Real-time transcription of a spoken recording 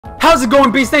How's it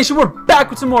going, Beast Nation? We're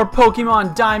back with some more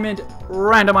Pokemon Diamond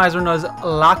Randomizer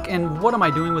Nuzlocke. And what am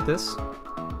I doing with this?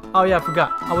 Oh yeah, I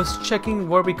forgot. I was checking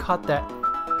where we caught that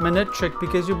minute trick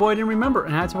because your boy didn't remember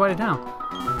and I had to write it down.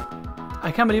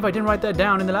 I can't believe I didn't write that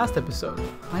down in the last episode.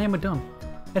 I am a dumb.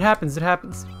 It happens, it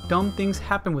happens. Dumb things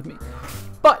happen with me.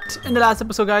 But in the last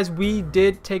episode, guys, we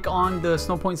did take on the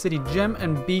Snow Point City Gym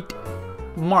and beat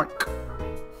Mark.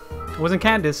 It wasn't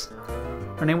Candace.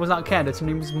 Her name was not Candace, her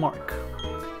name was Mark.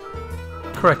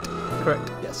 Correct,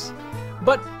 yes.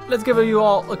 But let's give you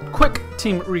all a quick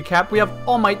team recap. We have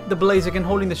All Might the Blaziken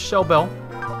holding the Shell Bell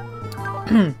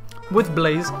with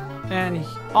Blaze, and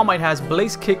All Might has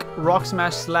Blaze Kick, Rock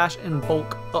Smash, Slash, and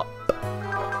Bulk Up.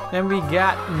 Then we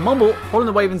got Mumble holding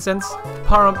the Wave Incense to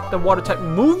power up the Water type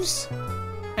moves,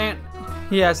 and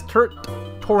he has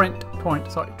Torrent,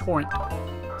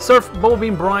 Surf, Bubble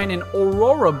Beam, Brine, and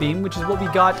Aurora Beam, which is what we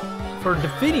got for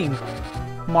defeating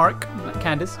Mark, not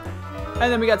Candace.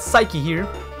 And then we got Psyche here,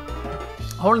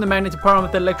 holding the Magnet to power on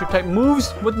with the Electric type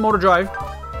moves with Motor Drive,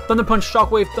 Thunder Punch,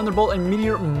 Shockwave, Thunderbolt, and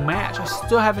Meteor Mash. I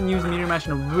still haven't used Meteor Mash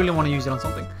and I really want to use it on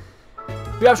something.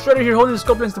 We have Shredder here holding the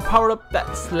Scope Lens to power up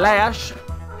that Slash,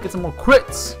 get some more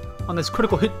crits on this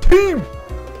critical hit team.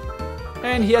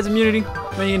 And he has immunity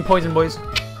when he in Poison Boys.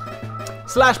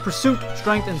 Slash, Pursuit,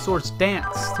 Strength, and Swords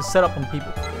Dance to set up on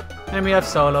people. And we have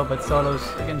Solo, but Solo's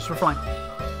again just for flying.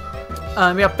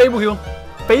 We have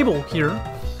Fable here.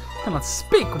 Cannot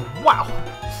speak. Wow.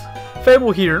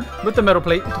 Fable here with the Metal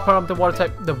Plate to power up the Water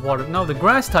type, the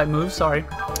Grass type moves. Sorry.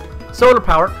 Solar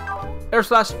Power, Air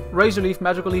Slash, Razor Leaf,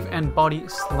 Magical Leaf, and Body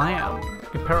Slam.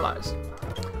 Get paralyzed.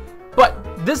 But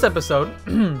this episode,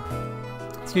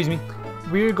 excuse me,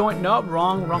 we're going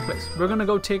wrong place. We're gonna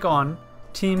go take on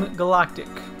Team Galactic.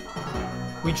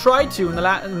 We tried to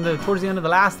towards the end of the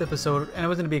last episode, and it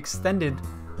was gonna be extended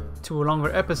to a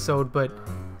longer episode, but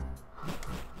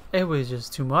it was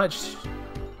just too much.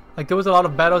 Like, there was a lot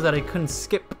of battles that I couldn't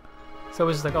skip, so it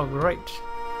was just like, oh great.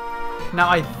 Now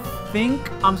I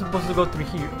think I'm supposed to go through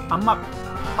here. I'm not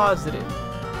positive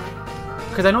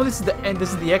because I know this is the end.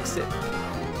 This is the exit.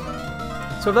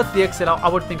 So if that's the exit, I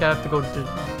would think I have to go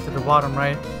to the bottom,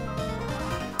 right?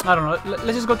 I don't know.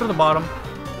 Let's just go through the bottom,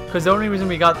 because the only reason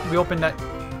we opened that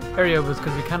area was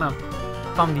because we kind of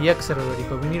found the exit already.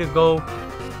 But we need to go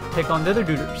take on the other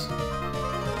duders.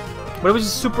 But it was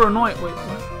just super annoying. Wait,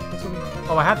 what?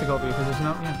 Oh, I have to go because there's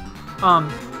no, yeah.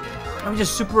 It was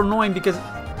just super annoying because,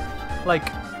 like,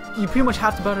 you pretty much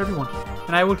have to battle everyone,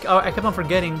 and I kept on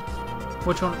forgetting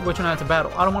which one I had to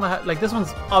battle. I don't want to have, like, this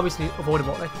one's obviously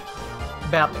avoidable, like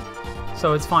battling,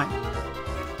 so it's fine.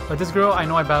 But this girl, I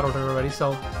know I battled her already,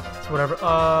 so it's whatever.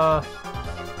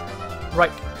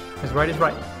 Right, because right is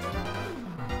right.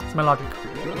 It's my logic.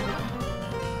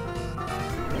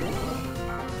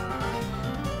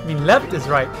 I mean, left is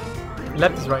right.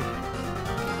 Left is right.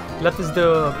 Left is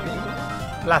the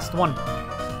last one.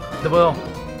 The well.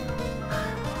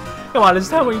 Come on, let's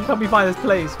tell me, help me find this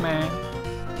place, man.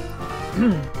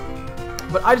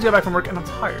 But I just got back from work and I'm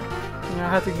tired. I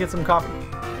had to get some coffee.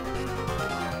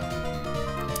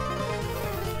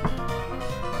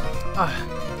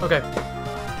 Okay.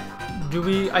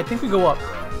 I think we go up.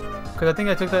 Because I think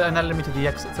I took that and that led me to the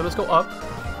exit. So let's go up.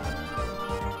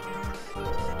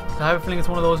 I have a feeling it's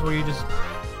one of those where you just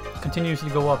continuously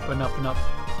go up and up and up.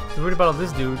 So we're worried about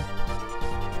this dude.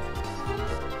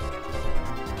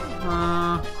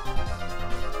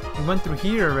 We went through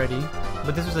here already,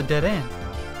 but this was a dead end.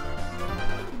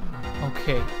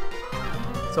 Okay.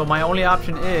 So my only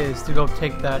option is to go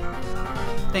take that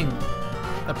thing,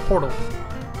 that portal.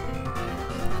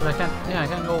 But I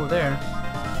can't go over there.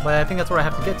 But I think that's where I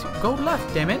have to get to. Go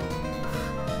left, damn it!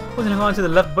 I wasn't going to the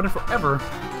left button forever.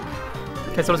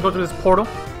 Okay, so let's go through this portal.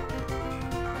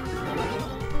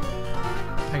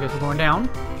 I guess we're going down.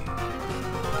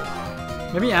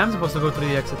 Maybe I'm supposed to go through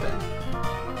the exit then.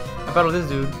 I battled this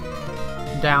dude.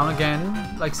 Down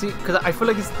again. Like, see, because I feel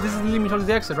like this is leading me towards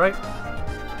the exit, right?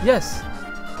 Yes.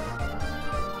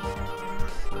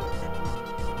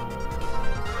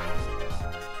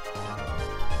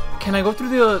 Can I go through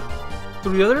the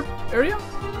other area?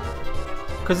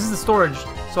 Because this is the storage.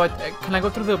 So can I go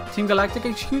through the Team Galactic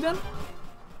HQ then?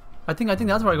 I think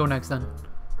that's where I go next then.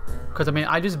 Because I mean,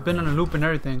 I just been in a loop and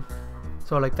everything.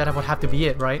 So like that would have to be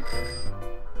it, right?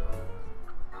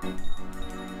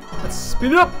 Let's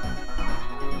speed it up.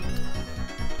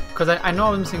 Because I know I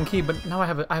was missing a key, but now I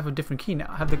have a different key now.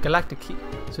 I have the Galactic key.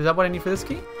 So is that what I need for this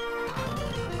key?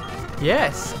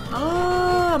 Yes.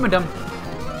 I'm a dumb.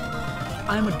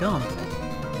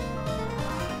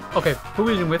 Okay, who are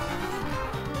we dealing with?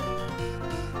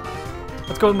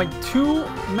 Let's go with my 2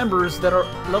 members that are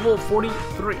level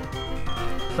 43.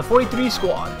 The 43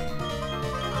 squad.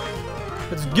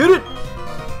 Let's get it!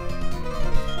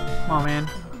 Come on, man.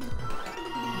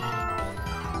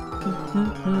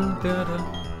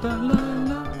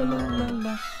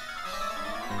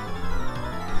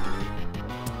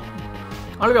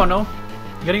 All of y'all know,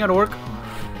 getting out of work,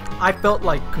 I felt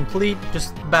like complete,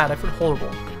 just bad. I felt horrible.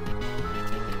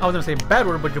 I was gonna say a bad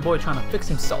word, but your boy trying to fix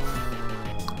himself.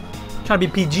 Trying to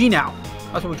be PG now.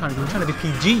 That's what we're trying to do. We're trying to be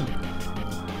PG.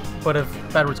 But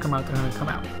if bad words come out, they're gonna come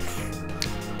out.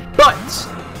 But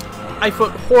I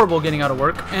felt horrible getting out of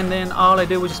work, and then all I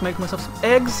did was just make myself some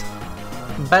eggs,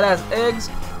 some badass eggs,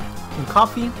 some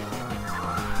coffee,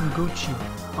 and Gucci.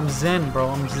 I'm zen, bro.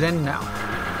 I'm zen now.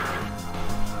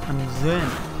 I'm zen.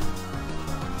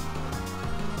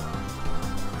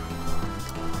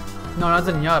 No, not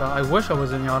Zenyatta. I wish I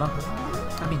was Zenyatta.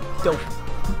 That'd be dope.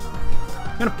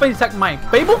 I'm gonna face attack my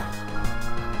Fable?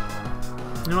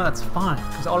 You know, that's fine,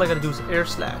 because all I gotta do is air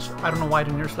slash. I don't know why I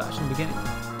didn't air slash in the beginning.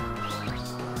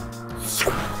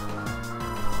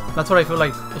 That's what I feel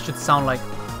like it should sound like.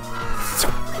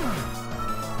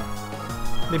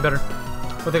 Be better.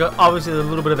 But they got obviously a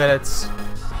little bit of edits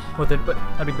with it, but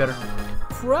that'd be better.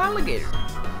 For alligator,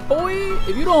 boy,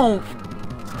 if you don't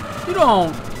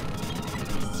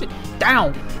sit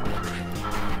down.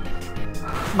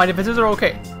 My defenses are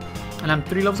okay, and I'm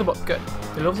 3 levels above. Good,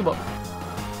 3 levels above.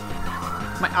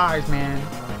 My eyes, man,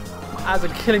 my eyes are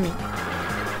killing me.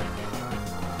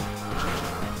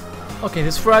 Okay,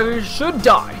 this fragger should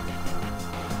die,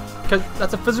 because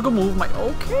that's a physical move.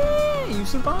 Okay, you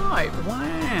survived.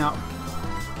 Wow.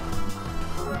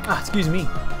 Ah, excuse me.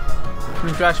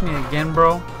 You trash me again,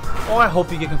 bro. Oh, I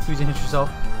hope you get confused and hit yourself.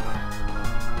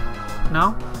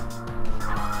 No?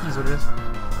 That's what it is.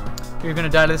 You're gonna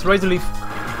die to this razor leaf,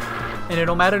 and it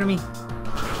don't matter to me.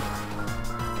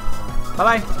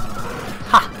 Bye bye.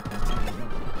 Ha!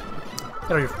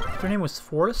 Your name was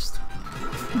Forrest?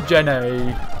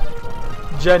 Jenny.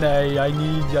 Jenny, I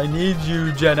need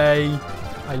you, Jenny.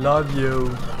 I love you.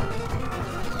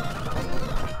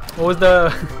 What was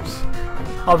the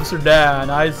Officer Dan,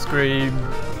 ice cream.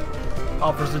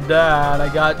 Officer Dan,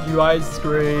 I got you ice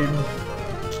cream.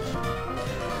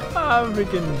 I'm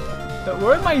freaking.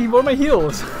 Where are my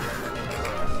heels?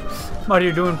 I'm out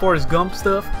here doing Forrest Gump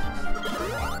stuff.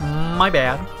 My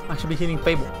bad. I should be hitting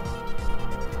Fable.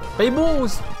 Fable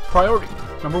was priority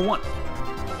number 1.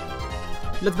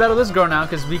 Let's battle this girl now,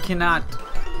 because we cannot.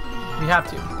 We have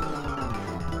to.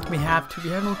 We have to. We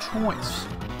have no choice.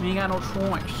 We ain't got no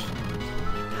choice.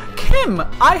 Kim!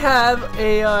 I have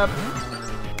a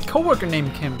co-worker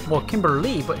named Kim. Well,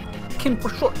 Kimberly, but Kim for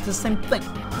short. It's the same thing.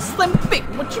 It's the same thing.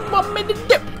 What you want me to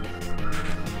do?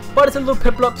 But it's a little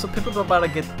Piplup, so Piplup's about to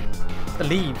get the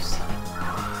leaves.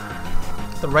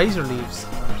 The razor leaves.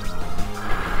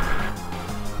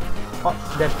 Oh,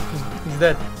 dead. He's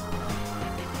dead.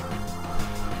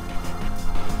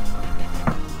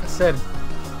 I said,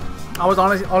 I was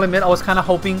honestly, I'll admit, I was kind of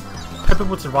hoping Piplup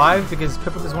would survive, because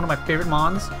Piplup is one of my favorite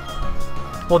mons.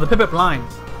 Well, the Piplup line.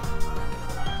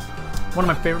 One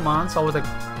of my favorite mons, so I was like,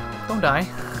 don't die.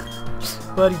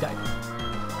 But he died.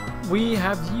 We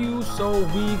have you, so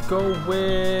we go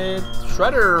with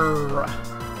Shredder.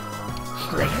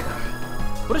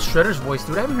 Shredder. What is Shredder's voice,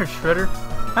 dude? I haven't heard Shredder.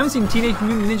 I haven't seen Teenage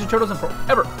Mutant Ninja Turtles in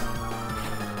forever.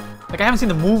 Like, I haven't seen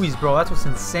the movies, bro. That's what's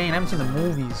insane. I haven't seen the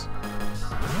movies.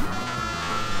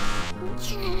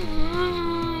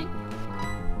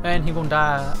 And he gonna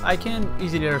die. I can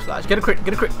easily air slash. Get a crit,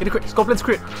 get a crit, get a crit. Scopelet's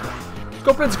crit.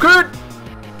 Scopelet's crit!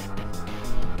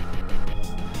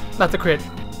 That's the crit.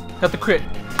 Got the crit.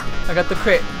 I got the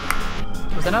crit.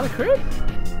 Was that not a crit?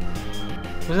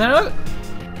 Was that another?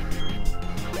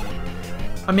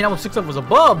 I mean, I was 6 levels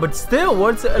above, but still,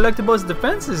 what's Electabuzz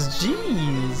defenses?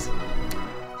 Jeez.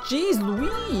 Jeez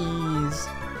Louise.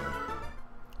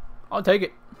 I'll take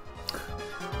it.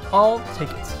 I'll take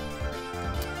it.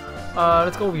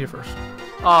 Let's go over here first.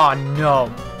 Ah, no.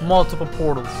 Multiple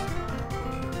portals.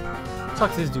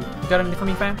 Talk to this dude. You got anything for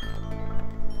me, fam?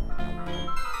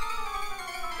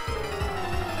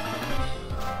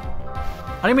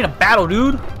 I didn't mean to battle,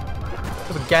 dude.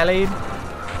 With a Gallade.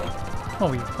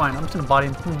 Oh, yeah, fine. I'm just gonna body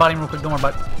him. I'm gonna body him real quick. Don't worry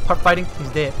about it. Part fighting. He's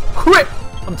dead. Crit!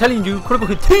 I'm telling you, critical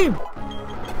hit team!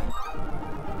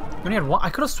 We only had 1. I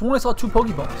could have sworn I saw 2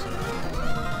 Pokeballs.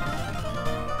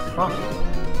 What's wrong?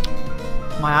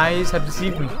 My eyes have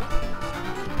deceived me.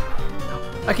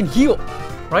 I can heal,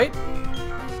 right?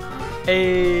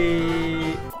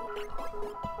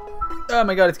 Oh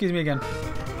my god, excuse me again.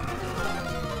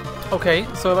 Okay,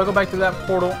 so if I go back to that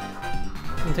portal,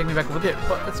 it can take me back over there.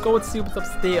 But let's go and see what's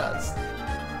upstairs.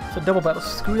 So double battle.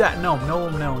 Screw that. No, no,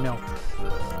 no, no.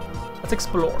 Let's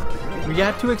explore. We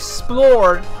had to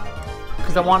explore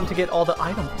because I wanted to get all the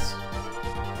items.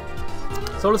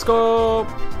 So let's go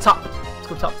top. Let's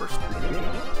go top first.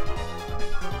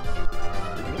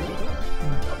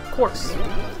 Of course.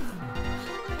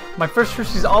 My first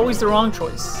choice is always the wrong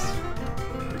choice.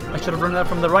 I should have run that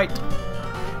from the right.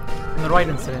 From the right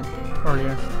incident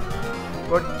earlier.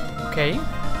 But, okay.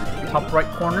 Top right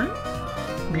corner.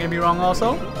 Am I gonna be wrong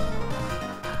also?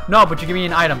 No, but you give me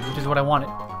an item, which is what I wanted.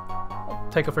 I'll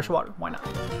take a fresh water. Why not?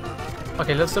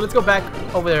 Okay, let's go back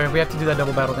over there. We have to do that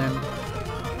double battle then.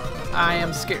 I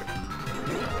am scared.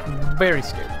 Very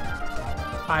scared.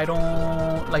 I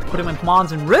don't like putting my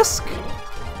Pokemons in risk.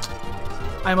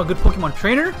 I am a good Pokemon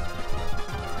trainer.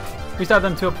 We start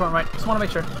them two up front, right? Just want to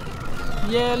make sure.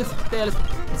 Yeah,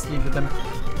 let's leave with them.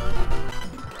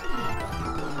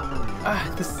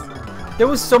 There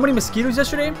was so many mosquitoes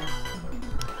yesterday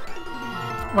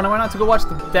when I went out to go watch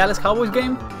the Dallas Cowboys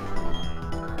game,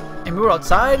 and we were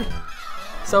outside.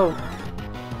 So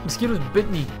mosquitoes bit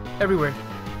me everywhere,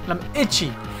 and I'm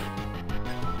itchy.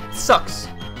 It sucks.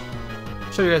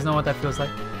 I'm sure you guys know what that feels like.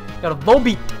 Got a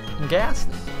Volbeat and gas.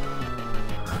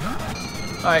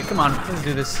 Alright, come on, let's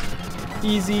do this.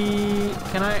 Easy.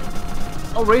 Can I?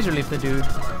 Oh, Razor Leaf the dude.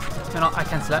 And I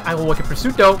cancel that. I will keep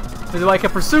pursuit though. This is why I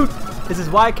kept pursuit. This is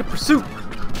why I kept pursuit.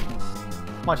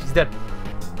 Watch, he's dead.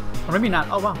 Or maybe not.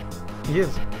 Oh wow, he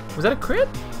is. Was that a crit?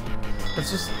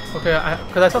 That's just okay.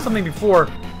 Because I saw something before.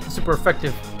 Super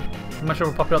effective. I'm not sure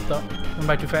what popped up though. Went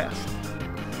by too fast.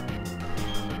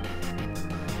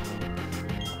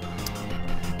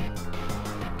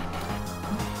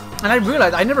 And I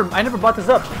realized I never brought this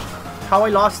up. How I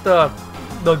lost the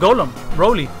golem,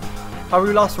 Roly. How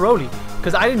we lost Roly.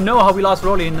 Because I didn't know how we lost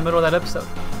Roly in the middle of that episode.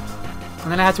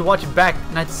 And then I had to watch it back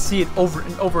and I had to see it over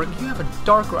and over. You have a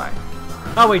Darkrai.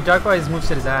 Oh wait, Darkrai's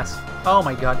moveset is ass. Oh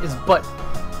my god, his butt.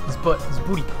 His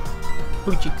booty.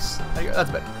 Booty cheeks. There you go,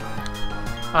 that's better.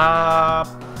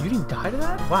 You didn't die to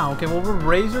that? Wow, okay, well we're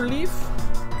Razor Leaf.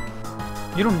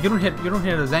 You don't hit the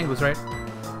Zangoos, right?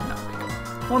 No, okay, good.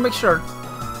 I wanna make sure.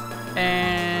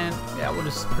 And yeah, we'll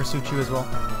just pursue you as well.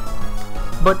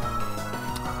 But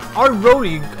our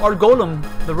Roly, our Golem,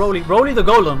 the Roly the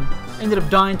Golem, ended up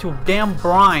dying to a damn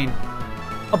brine.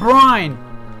 A brine!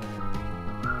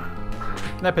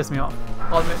 That pissed me off.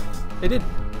 I'll admit. It did.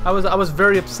 I was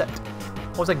very upset.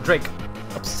 I was like Drake.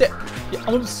 Upset. Yeah,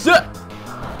 I'm upset!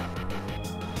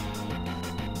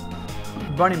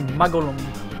 Burning my Golem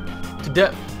to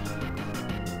death.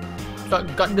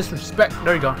 Got disrespect.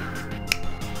 There you go.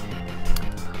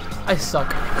 I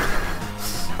suck.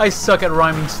 I suck at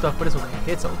rhyming stuff, but it's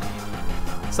okay. It's okay.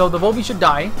 So the Volbeat should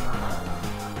die.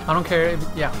 I don't care if,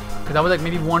 yeah, because I was like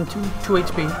maybe 2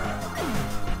 HP.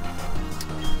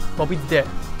 Volbeat's dead.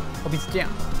 Volbeat's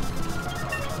down.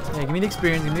 Yeah, give me the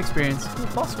experience, give me the experience. Ooh,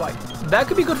 false swipe. That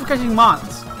could be good for catching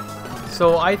mons.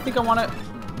 So I think I want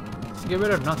to get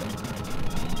rid of nothing.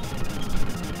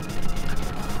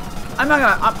 I'm not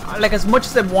gonna, like as much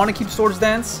as I want to keep Swords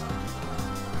Dance,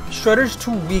 Shredder's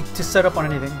too weak to set up on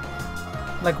anything.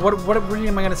 Like what really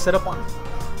am I gonna set up on?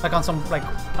 Like on some, like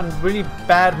on really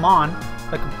bad mon,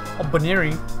 like a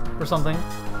Baneri or something.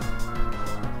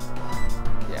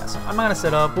 Yeah, so I'm not gonna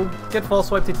set up. We'll get False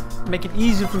Swipe to make it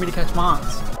easier for me to catch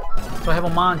mons. So I have a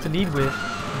mon to lead with.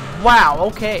 Wow,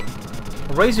 okay.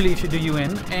 A Razor Leaf should do you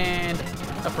in, and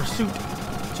a Pursuit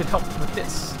should help with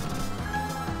this.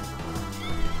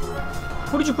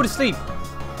 Who did you put to sleep?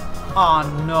 Oh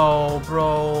no,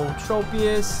 bro.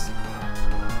 Tropius.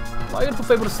 Why you gonna put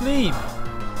Fable to sleep?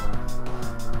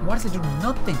 Why does it do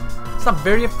nothing? It's not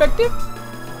very effective?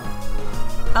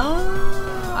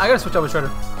 I gotta switch out with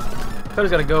Shredder.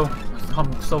 Shredder's gotta go.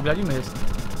 I'm so glad you missed.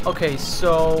 Okay,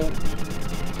 so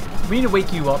we need to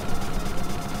wake you up.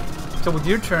 So with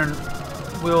your turn,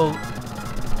 we'll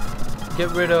get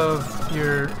rid of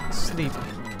your sleep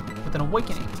with an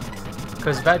awakening.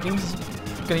 Because bad dreams is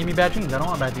gonna give me bad dreams. I don't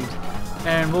want bad dreams.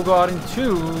 And we'll go out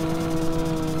into,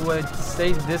 I'd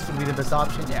say this would be the best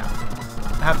option. Yeah,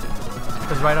 I have to.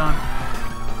 Because Rhydon,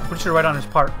 I'm pretty sure Rhydon is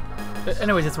part.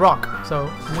 Anyways, it's rock, so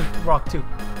I'm with rock too.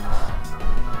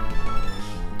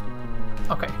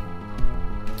 Okay.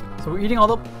 So we're eating all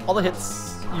the hits.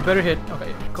 You better hit.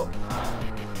 Okay, cool.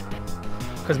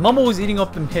 Because Mumble is eating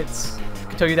up them hits. I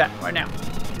can tell you that right now.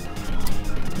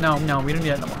 No, we don't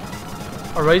need that no more.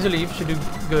 A Razor Leaf should do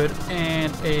good,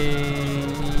 and a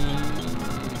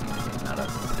not a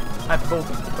type of Bubble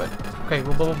Beam, but okay,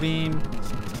 we'll Bubble Beam.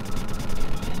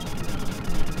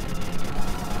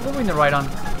 What do we need to write on?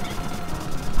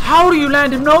 How do you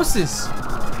land Hypnosis?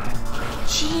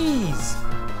 Jeez,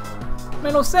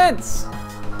 made no sense.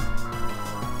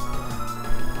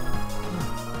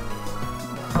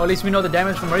 Well, at least we know the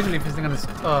damage from Razor Leaf isn't gonna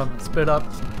split up.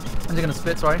 Is it gonna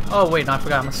split? Sorry. Oh wait, no, I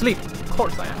forgot. I'm asleep. Of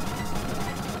course I am.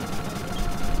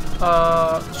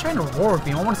 Let's try an Aurora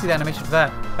Beam. I want to see the animation for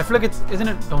that. I feel like it's, isn't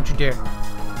it? Don't you dare.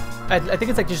 I think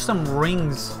it's like just some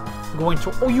rings going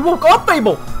to. Oh, you woke up,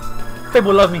 Fable.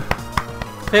 Fable love me.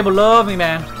 Fable love me,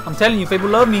 man. I'm telling you, Fable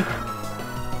love me.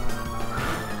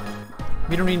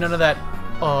 We don't need none of that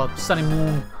Sun and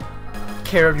Moon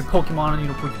care of your Pokemon, and you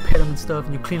know, you pet them and stuff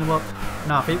and you clean them up.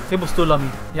 Nah, Fable still love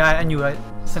me. Yeah, I knew I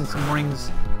sent some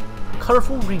rings.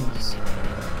 Colorful rings.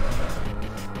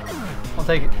 I'll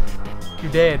take it.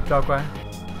 You're dead, Darkrai.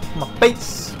 My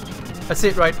face. That's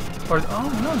it, right? Or oh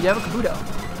no, you have a Kabuto.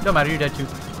 Don't matter, you're dead too.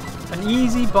 An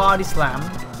easy body slam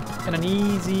and an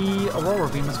easy Aurora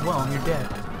Beam as well, and you're dead.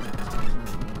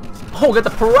 Oh, got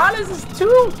the paralysis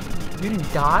too. You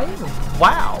didn't die?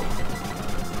 Wow.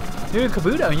 You're a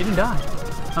Kabuto and you didn't die.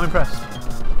 I'm impressed.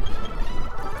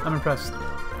 I'm impressed.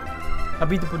 I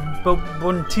beat the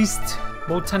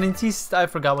Botanist. I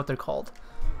forgot what they're called.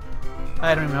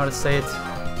 I don't even know how to say it.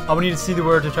 I would need to see the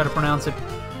word to try to pronounce it.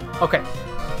 Okay.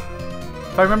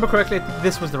 If I remember correctly, I think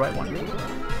this was the right one.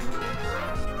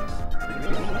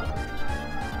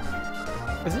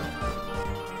 Is it?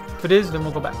 If it is, then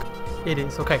we'll go back. It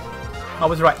is. Okay. I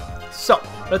was right. So,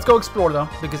 let's go explore though,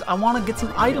 because I want to get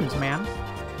some items, man.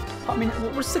 I mean,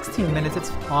 we're 16 minutes. It's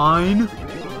fine.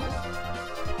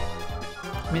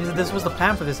 I mean, this was the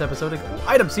plan for this episode. Like, oh,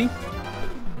 items, see?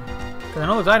 Because I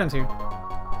know there's items here.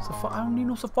 I don't need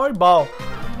no Safari Ball.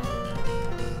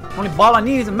 The only ball I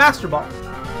need is a Master Ball.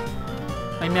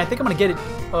 I mean, I think I'm gonna get it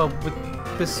with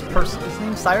this person. His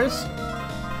name Cyrus?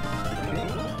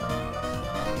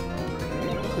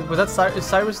 Was that Cyrus? Is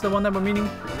Cyrus the one that we're meeting?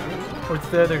 Or it's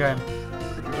the other guy?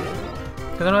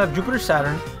 Because I know I have Jupiter,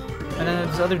 Saturn, and then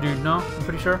this other dude. No? I'm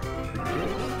pretty sure.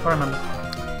 I remember.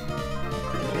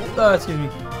 Excuse me.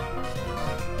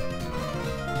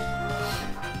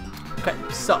 Okay,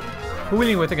 so who are we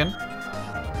leaving with again?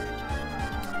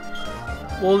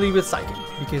 We'll leave with Psyche,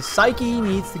 because Psyche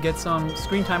needs to get some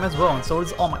screen time as well, and so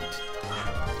does All Might. So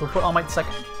we'll put All Might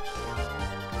second.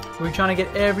 So we're trying to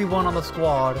get everyone on the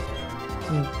squad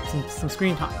some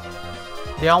screen time.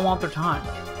 They all want their time.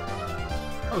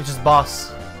 Oh, it's just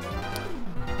boss.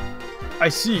 I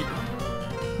see.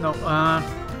 No,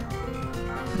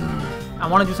 I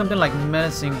want to do something like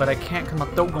menacing, but I can't because my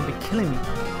throat gonna be killing me.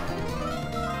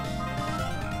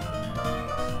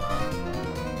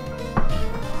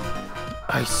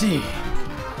 I see.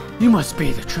 You must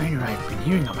be the trainer I've been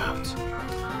hearing about.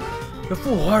 The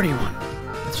foolhardy one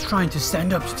that's trying to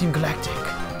stand up to Team Galactic.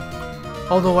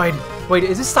 Although wait,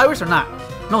 is this Cyrus or not?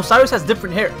 No, Cyrus has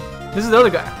different hair. This is the other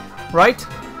guy, right?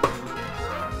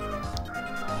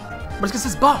 But it's because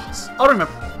his boss. I don't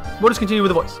remember. We'll just continue with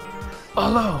the voice.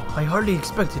 Although I hardly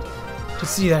expected to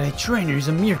see that a trainer is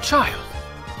a mere child.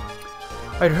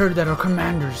 I'd heard that our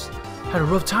commanders had a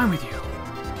rough time with you.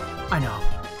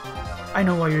 I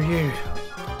know why you're here.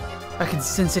 I can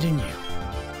sense it in you.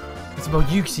 It's about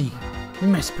Yuxi,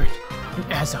 Mesprit, and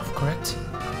Azov, correct?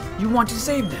 You want to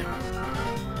save them.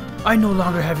 I no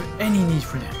longer have any need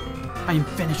for them. I am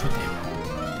finished with them.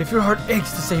 If your heart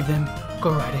aches to save them,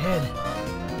 go right ahead.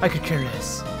 I could care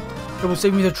less. It will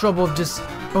save me the trouble of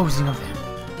disposing of them.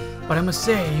 But I must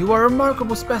say, you are a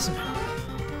remarkable specimen.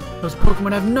 Those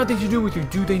Pokemon have nothing to do with you,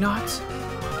 do they not?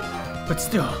 But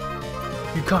still,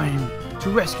 you came to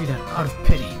rescue them out of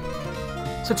pity.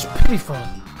 Such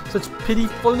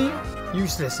pitifully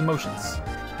useless emotions.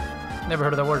 Never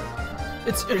heard of that word.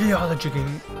 It's ideological.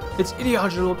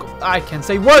 I can't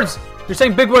say words! You're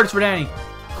saying big words for Danny.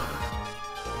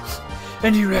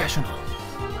 And irrational.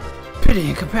 Pity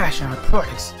and compassion are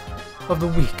products of the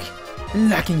weak and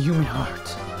lacking human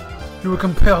heart. You were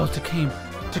compelled to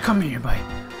come here by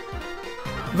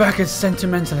Vacus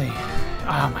sentimentally.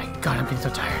 Oh my god, I'm getting so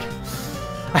tired.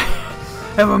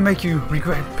 I will make you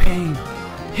regret pain.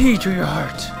 Heed to your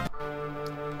heart.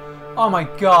 Oh my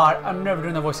god, I'm never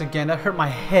doing that voice again. That hurt my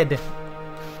head.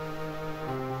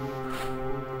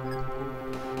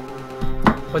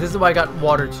 But this is why I got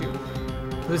water too.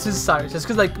 This is Cyrus. Just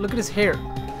because, like, look at his hair.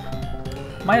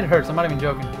 My head hurts. I'm not even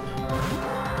joking.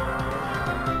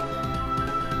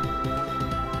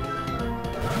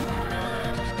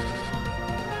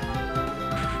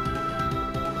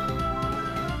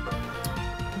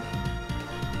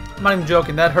 I'm not even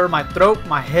joking. That hurt my throat,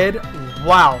 my head.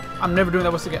 Wow. I'm never doing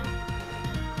that voice again.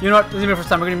 You know what? This is my first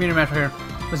time. We're going to be in a match right here.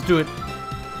 Let's do it.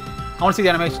 I want to see the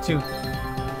animation too.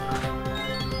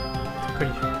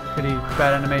 Pretty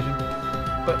bad animation.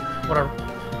 But whatever.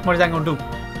 What is that going to do?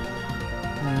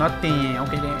 Nothing.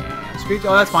 Okay, then. Screech.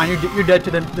 Oh, that's fine. You're dead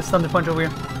to this Thunder Punch over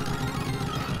here.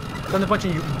 Thunder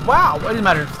punching you. Wow, it doesn't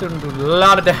matter. Still gonna do a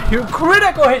lot of damage. You're a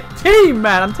critical hit team,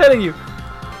 man. I'm telling you.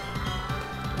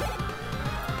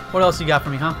 What else you got for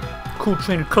me, huh? Cool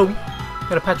trainer Kobe.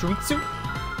 Got a Pachirisu.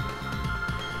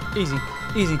 Easy,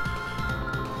 easy,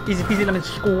 easy peasy lemon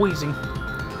squeezy.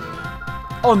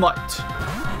 All Might.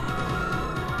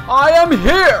 I am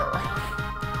here.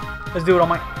 Let's do it, All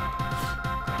Might.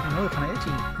 My nose kind of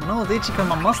itchy. My nose is itchy because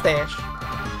my mustache.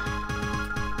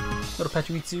 Little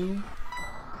Pachirisu.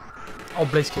 Oh,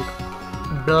 Blaze Kick.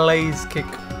 Blaze Kick.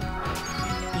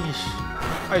 Yeesh.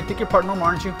 Alright, think you're part normal,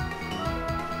 aren't you?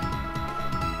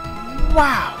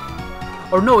 Wow.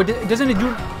 Or no, doesn't it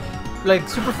do like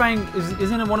Super Fang?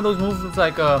 Isn't it one of those moves that's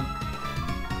like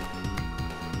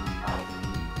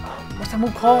what's that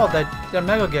move called that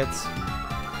Mega gets?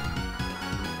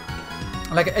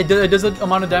 Like it does the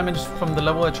amount of damage from the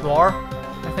level that you are,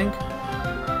 I think.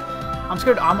 I'm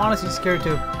scared. I'm honestly scared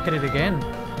to hit it again.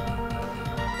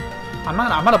 I'm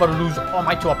not about to lose All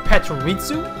Might to a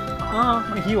Pachirisu. I'm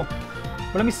gonna heal.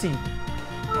 But let me see.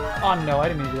 Oh no, I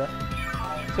didn't mean to do that.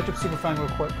 Switch up Super Fang real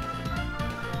quick.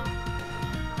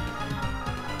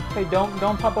 Hey,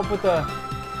 don't pop up with a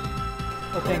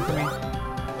thing for me.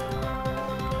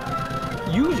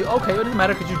 Use okay, it doesn't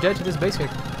matter because you're dead to this base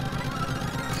kick.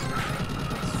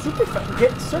 Super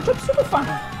Fang, search up Super Fang.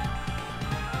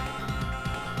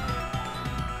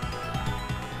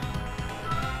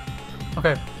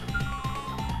 Okay.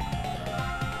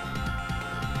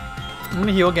 I'm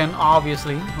gonna heal again,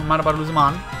 obviously. I'm not about to lose him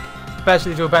on.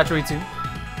 Especially to a Pachirisu.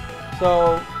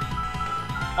 So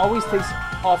always takes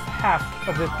off half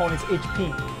of the opponent's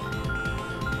HP.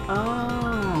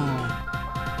 Oh.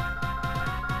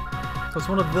 So it's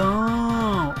one of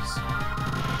those.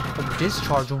 A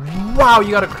discharge. Wow, you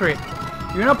got a crit.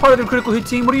 You're not part of the critical hit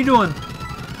team. What are you doing?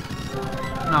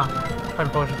 Nah.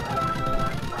 Hyper potion.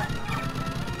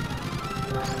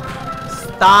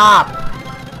 Stop.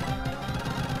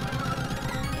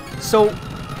 So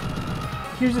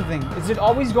here's the thing. Is it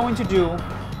always going to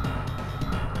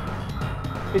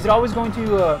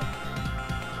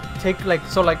take like,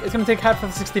 so like it's gonna take half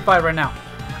of 65 right now.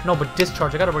 No, but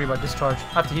discharge, I gotta worry about discharge. I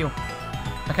have to heal.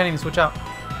 I can't even switch out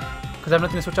because I have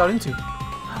nothing to switch out into.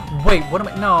 Wait, what am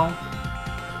I? No.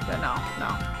 Yeah,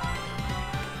 no.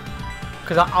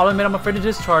 Because I'll admit I'm afraid of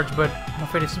discharge, but I'm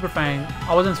afraid of Super Fang.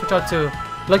 I wasn't switch out to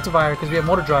Electivire because we have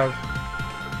Motor Drive.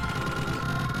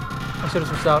 I should have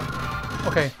switched out.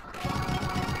 Okay.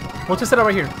 We'll just set it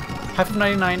right here. Half of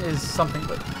 99 is something,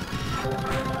 but.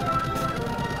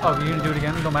 Oh, you're gonna do it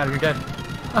again? It don't matter, you're dead.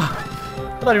 I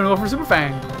thought you were gonna go for Super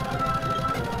Fang.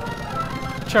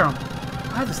 Cherum.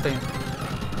 I had to stay in.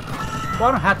 Well,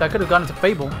 I don't have to. I could have gone into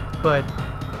Fable, but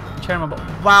Cherum.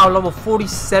 Wow, level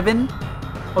 47?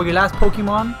 Oh, your last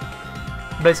Pokemon?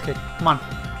 Blaze Kick. Come on.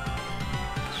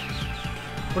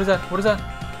 What is that? What is that?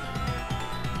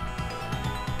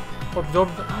 Absorb.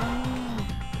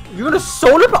 You're gonna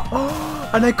solar power?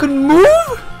 And I couldn't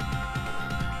move?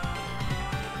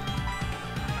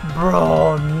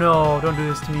 Bro, no, don't do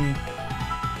this to me.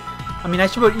 I mean, I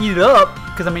should go eat it up,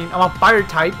 because I mean, I'm a fire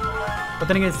type. But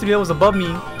then again, it's 3 levels above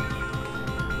me.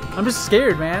 I'm just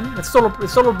scared, man. It's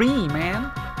solar beam,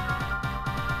 man.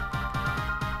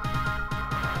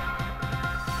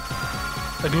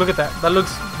 Like, look at that. That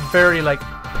looks very, like,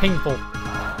 painful.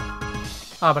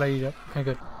 Ah, but I eat it up. Okay,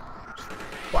 good.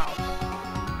 Wow.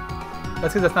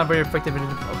 That's because that's not very effective.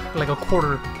 It's like a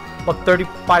quarter, about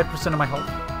 35% of my health.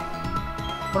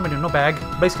 What am I doing? No bag.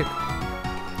 Blaze Kick.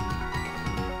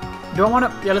 Do I want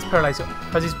to? Yeah, let's paralyze him.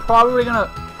 Because he's probably gonna.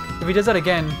 If he does that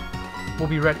again, we'll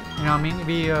be ready. You know what I mean? If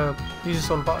he uses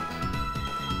solar power.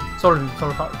 Solar beam.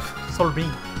 Solar power. Solar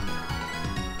beam.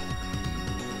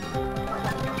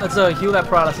 Let's heal that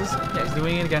paralysis. Yeah, he's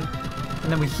doing it again.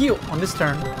 And then we heal on this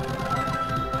turn.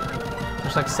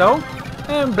 Just like so.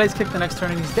 And Blaze Kick the next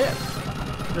turn and he's dead.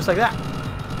 Just like that.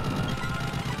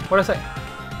 What did I say?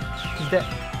 He's dead.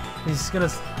 He's gonna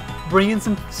bring in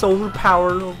some solar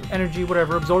power, energy,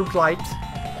 whatever, absorb light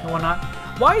and whatnot.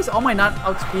 Why is All Might not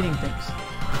outspeeding things?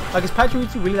 Like, is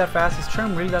Pachirisu really that fast? Is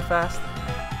Cherum really that fast?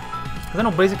 Because I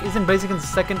know Basic isn't Blaziken's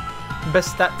second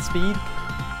best stat speed.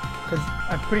 Because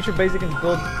I'm pretty sure Blaziken's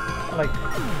build like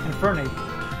Infernape.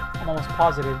 I'm almost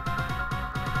positive. Oh,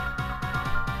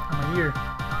 my ear.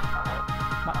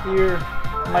 My ear.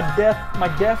 My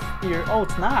deaf ear. Oh,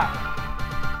 it's not.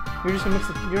 You're just a mixed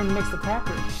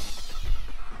attacker.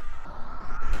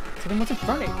 So then what's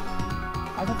Infernape?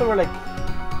 I thought they were like,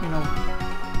 you know,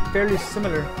 fairly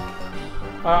similar.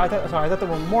 I thought they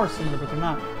were more similar, but they're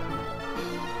not.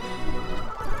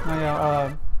 Oh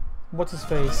yeah, what's his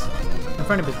face?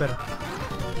 Infernape is better.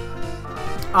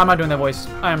 I'm not doing that voice.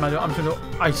 I am not doing. I'm doing.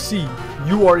 I see.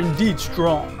 You are indeed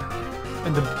strong,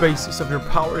 and the basis of your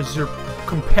power is your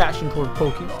compassion toward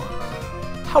Pokemon.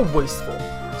 How wasteful!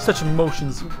 Such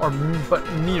emotions are but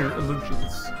mere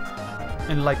illusions,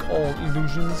 and like all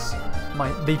illusions,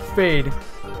 they fade.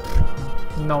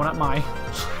 No, not mine.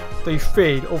 They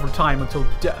fade over time until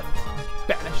death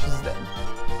banishes them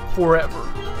forever.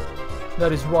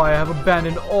 That is why I have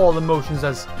abandoned all emotions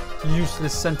as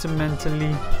useless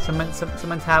sentimentality.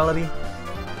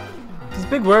 These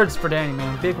big words for Danny,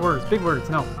 man. Big words. Big words.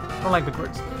 No, I don't like big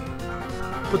words.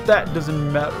 But that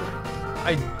doesn't matter.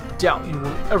 I doubt you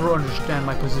will ever understand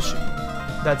my position.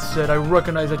 That said, I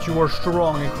recognize that you are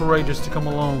strong and courageous to come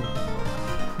alone.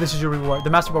 This is your reward. The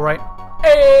Master Ball, right?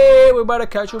 Hey, we better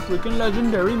catch a freaking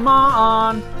legendary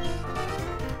Mon.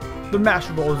 The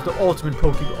Master Ball is the ultimate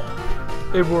Pokeball.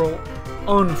 It will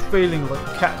unfailingly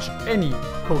catch any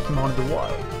Pokemon in the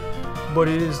wild, but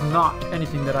it is not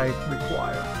anything that I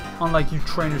require. Unlike you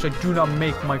trainers, I do not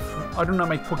make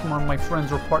Pokemon my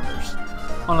friends or partners.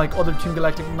 Unlike other Team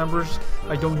Galactic members,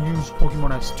 I don't use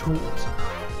Pokemon as tools.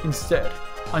 Instead,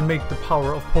 I make the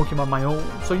power of Pokemon my own.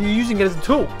 So you're using it as a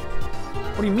tool?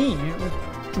 What do you mean?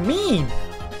 What do you mean?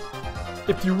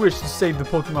 If you wish to save the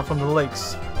Pokemon from the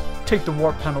lakes, take the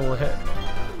warp panel ahead.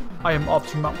 I am off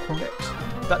to Mount Coronet.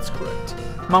 That's correct.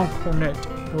 Mount Coronet,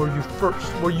 where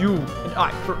you and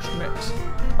I first met.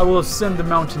 I will ascend the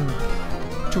mountain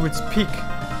to its peak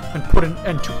and put an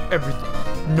end to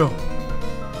everything. No,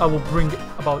 I will bring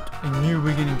about a new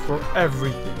beginning for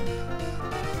everything.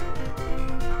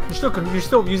 You're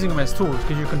still using them as tools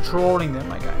because you're controlling them,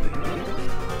 my guy.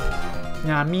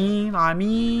 Yeah, I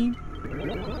mean.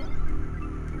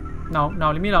 No,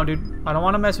 leave me alone, dude. I don't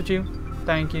want to mess with you.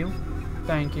 Thank you.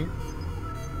 Thank you.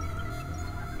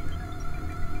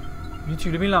 You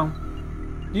two, leave me alone.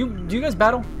 Do you guys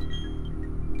battle?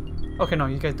 Okay, no,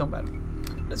 you guys don't battle.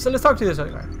 So let's talk to this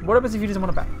other guy. What happens if he doesn't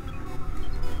want to battle?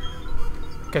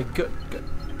 Okay, good. But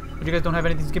you guys don't have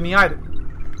anything to give me either.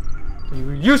 So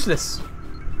you're useless.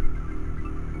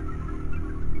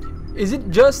 Is it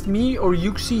just me or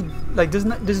Yuxi? Like, does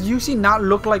Yuxi not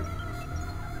look like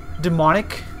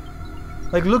demonic?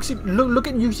 Like, look at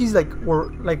Yuxi's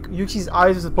Yuxi's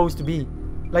eyes are supposed to be.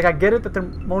 Like, I get it that they're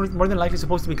more than likely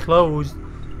supposed to be closed,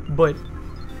 but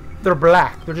they're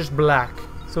black. They're just black.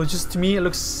 So it's just, to me, it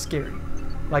looks scary.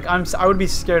 Like, I would be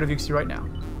scared of Yuxi right now.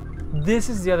 This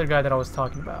is the other guy that I was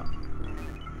talking about.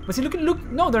 But see, look.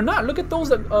 No, they're not. Look at those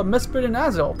Mesprit and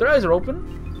Azelf. Their eyes are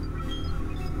open.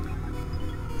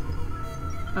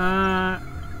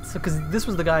 So because this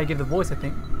was the guy I gave the voice, I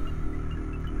think.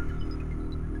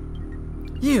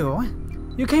 You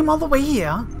came all the way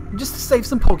here just to save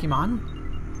some Pokemon.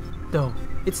 Though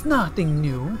it's nothing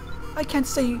new. I can't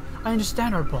say I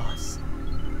understand our boss.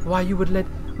 Why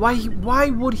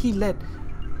would he let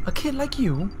a kid like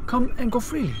you come and go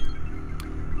freely?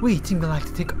 We Team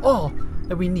Galactic take all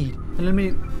that we need and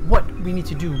eliminate what we need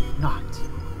to do, not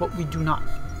what we do not.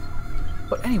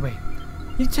 But anyway,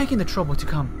 you've taken the trouble to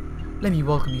come. Let me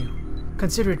welcome you.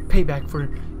 Consider it payback for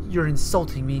your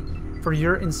insulting me. For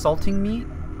your insulting me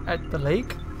at the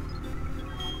lake?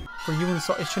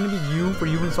 It shouldn't be you for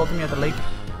you insulting me at the lake,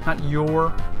 not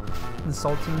your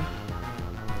insulting.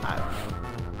 I don't know.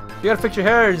 You gotta fix your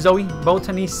hair, Zoe.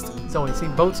 Botanist. Zoe, see?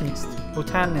 Botanist.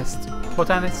 Botanist.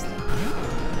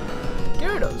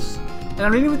 Gyarados. And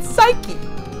I'm reading with Psyche.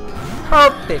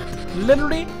 Perfect.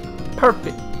 Literally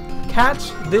perfect.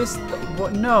 Catch this.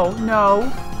 What? No.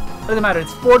 Doesn't matter.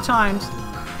 It's 4 times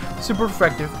super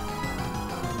effective.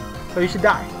 So you should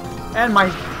die. And my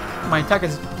attack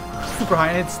is super high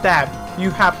and it's stab. You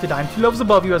have to die. I'm 2 levels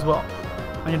above you as well.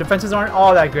 And your defenses aren't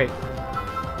all that great.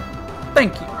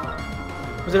 Thank you.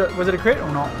 Was it a crit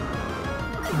or no?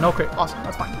 No crit. Awesome.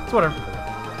 That's fine. It's whatever.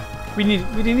 We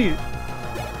didn't need it.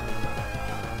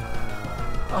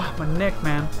 Ah, my neck,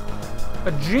 man.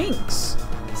 A Jinx.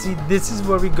 See, this is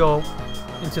where we go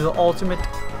into the ultimate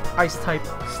ice type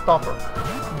stopper.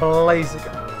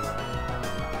 Blaziken.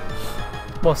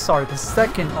 Well, sorry, the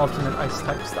second ultimate ice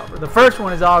type stopper. The first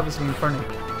one is obviously Infernape.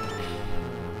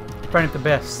 Infernape the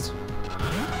best.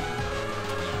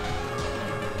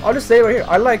 I'll just say right here,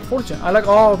 I like 4th Gen. I like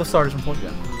all the starters from 4th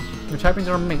Gen. Your typings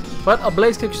are amazing. But a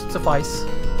Blaze Kick should suffice.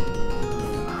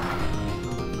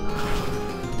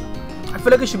 I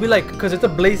feel like it should be like, because it's a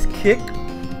Blaze Kick.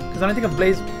 Because when I think of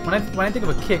Blaze, when I think of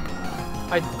a kick,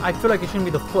 I feel like it shouldn't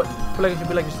be the foot. I feel like it should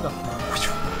be like just a, you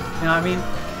know what I mean?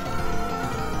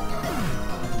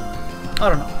 I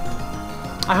don't know.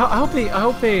 I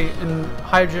hope they in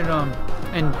Hydreigon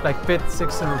in like 5th,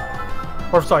 6th,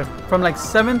 or sorry, from like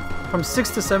 7th, from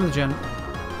 6th to 7th gen.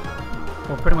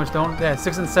 Well, pretty much don't. Yeah,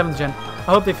 6th and 7th gen.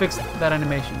 I hope they fixed that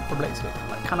animation for Blaze Kick.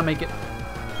 Like, kind of make it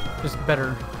just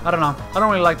better. I don't know. I don't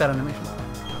really like that animation.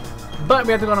 But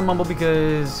we have to go to Mumble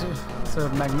because it's a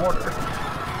Mag Mortar.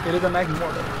 It is a Mag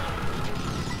Mortar.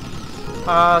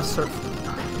 Surf.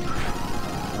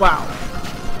 Wow.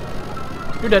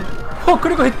 You're dead. Oh,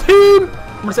 critical hit team!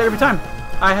 I'm gonna say it every time.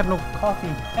 I have no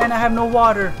coffee. And I have no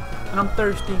water. And I'm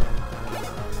thirsty.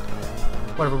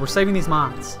 Whatever, we're saving these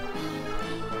mods.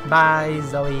 Bye,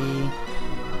 Zoe.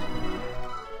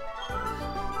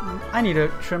 I need to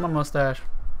trim my mustache.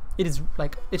 It is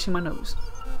like itching my nose.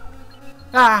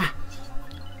 Ah!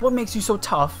 What makes you so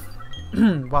tough?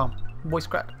 Wow, voice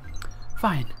crack.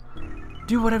 Fine.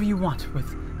 Do whatever you want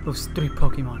with those 3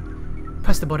 Pokemon.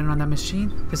 Press the button on that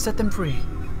machine to set them free.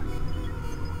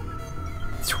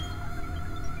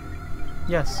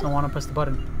 Yes, I want to press the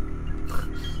button.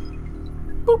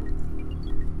 Boop.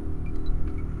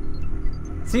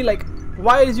 See, like,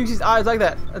 why is Yuxi's eyes like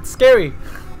that? That's scary.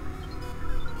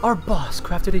 Our boss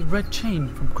crafted a red chain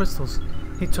from crystals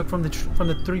he took from the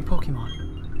 3 Pokemon.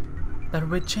 That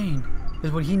red chain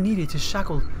is what he needed to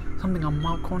shackle something on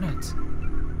Mount Cornet.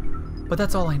 But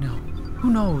that's all I know. Who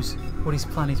knows what he's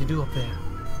planning to do up there?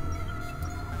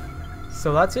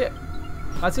 So that's it.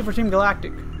 That's it for Team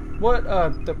Galactic. What?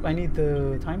 I need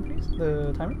the time, please.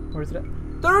 The timer. Where is it at?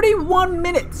 31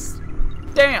 minutes.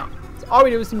 Damn. So all we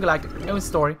did was Team Galactic. It was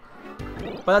story,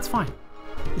 but that's fine.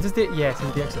 Is this the? Yes,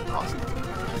 it's the exit. Awesome.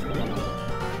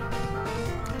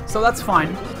 So that's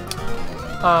fine.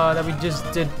 That we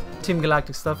just did Team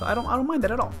Galactic stuff. I don't mind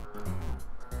that at all.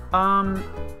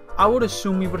 I would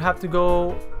assume we would have to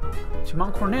go to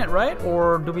Mount Cornet, right?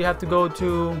 Or do we have to go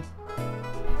to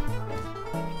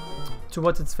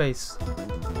what's its face?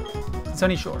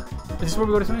 Sunny Shore. Is this where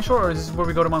we go to Sunny Shore, or is this where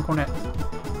we go to Mount Cornet?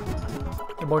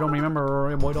 Your boy don't remember.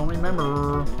 Your boy don't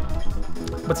remember.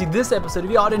 But see, this episode,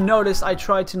 if you all didn't notice, I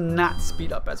tried to not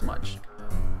speed up as much.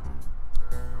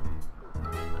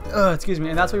 Excuse me,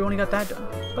 and that's why we only got that done.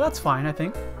 But that's fine, I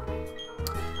think.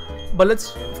 But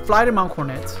let's fly to Mount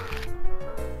Cornet.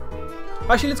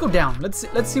 Actually, let's go down. Let's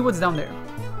see what's down there.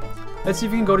 Let's see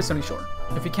if we can go to Sunny Shore.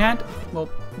 If we can't, well,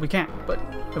 we can't. But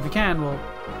if we can, well,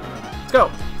 let's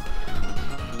go.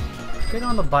 Get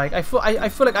on the bike. I feel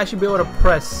like I should be able to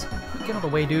press. Get out of the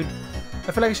way, dude.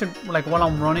 I feel like I should, like, while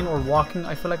I'm running or walking,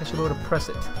 I feel like I should be able to press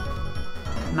it.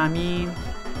 And I mean,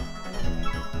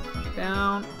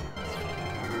 down.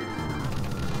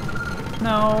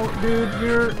 No, dude,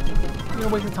 you're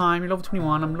wasting time. You're level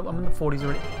 21. I'm in the 40s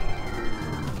already.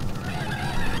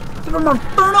 Is there an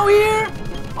Inferno here?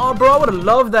 Oh, bro, I would have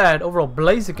loved that over a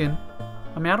Blaziken.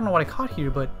 I mean, I don't know what I caught here,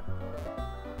 but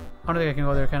I don't think I can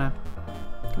go there, can I?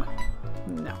 Come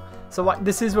on. No. So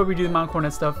this is where we do the Mount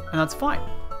Cornet stuff, and that's fine.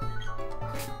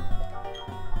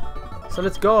 So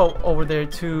let's go over there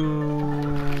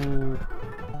to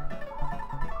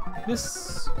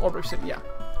this Orbic City, yeah.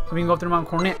 So we can go up to the Mount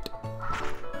Cornet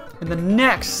in the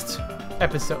next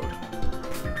episode,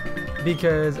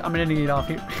 because I'm gonna need it off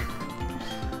here.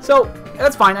 So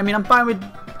that's fine. I mean, I'm fine with.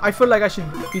 I feel like I should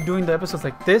be doing the episodes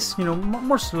like this, you know,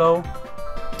 more slow,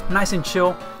 nice and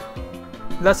chill.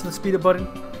 Less of the speed up button.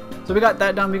 So we got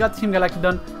that done. We got Team Galactic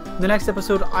done. In the next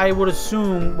episode, I would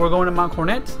assume we're going to Mount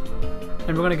Cornet,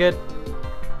 and we're gonna get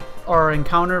our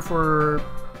encounter for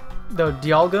the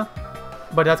Dialga,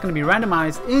 but that's gonna be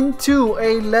randomized into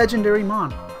a legendary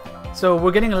mon. So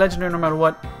we're getting a legendary no matter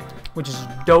what, which is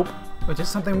dope. Which is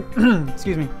something,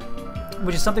 excuse me,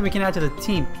 which is something we can add to the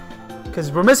team,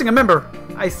 because we're missing a member.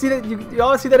 I see that you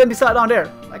all see that empty slot down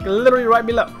there, like literally right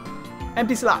below,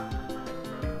 empty slot.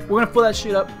 We're gonna fill that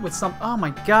shit up with some. Oh my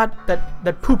god,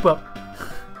 that poop up.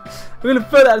 We're gonna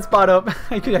fill that spot up.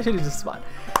 I should have just spot.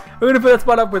 We're gonna fill that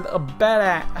spot up with a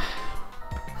badass.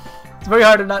 It's very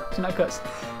hard to not cuss.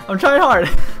 I'm trying hard,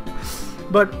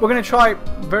 but we're gonna try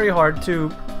very hard to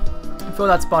fill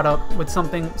that spot up with some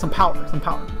power.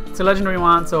 It's a legendary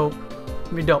one, so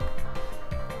it'll be dope.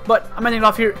 But I'm ending it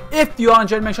off here. If you all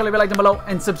enjoyed, make sure to leave a like down below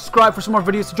and subscribe for some more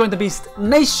videos to join the Beast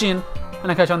Nation.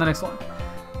 And I'll catch you on the next one.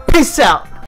 Peace out.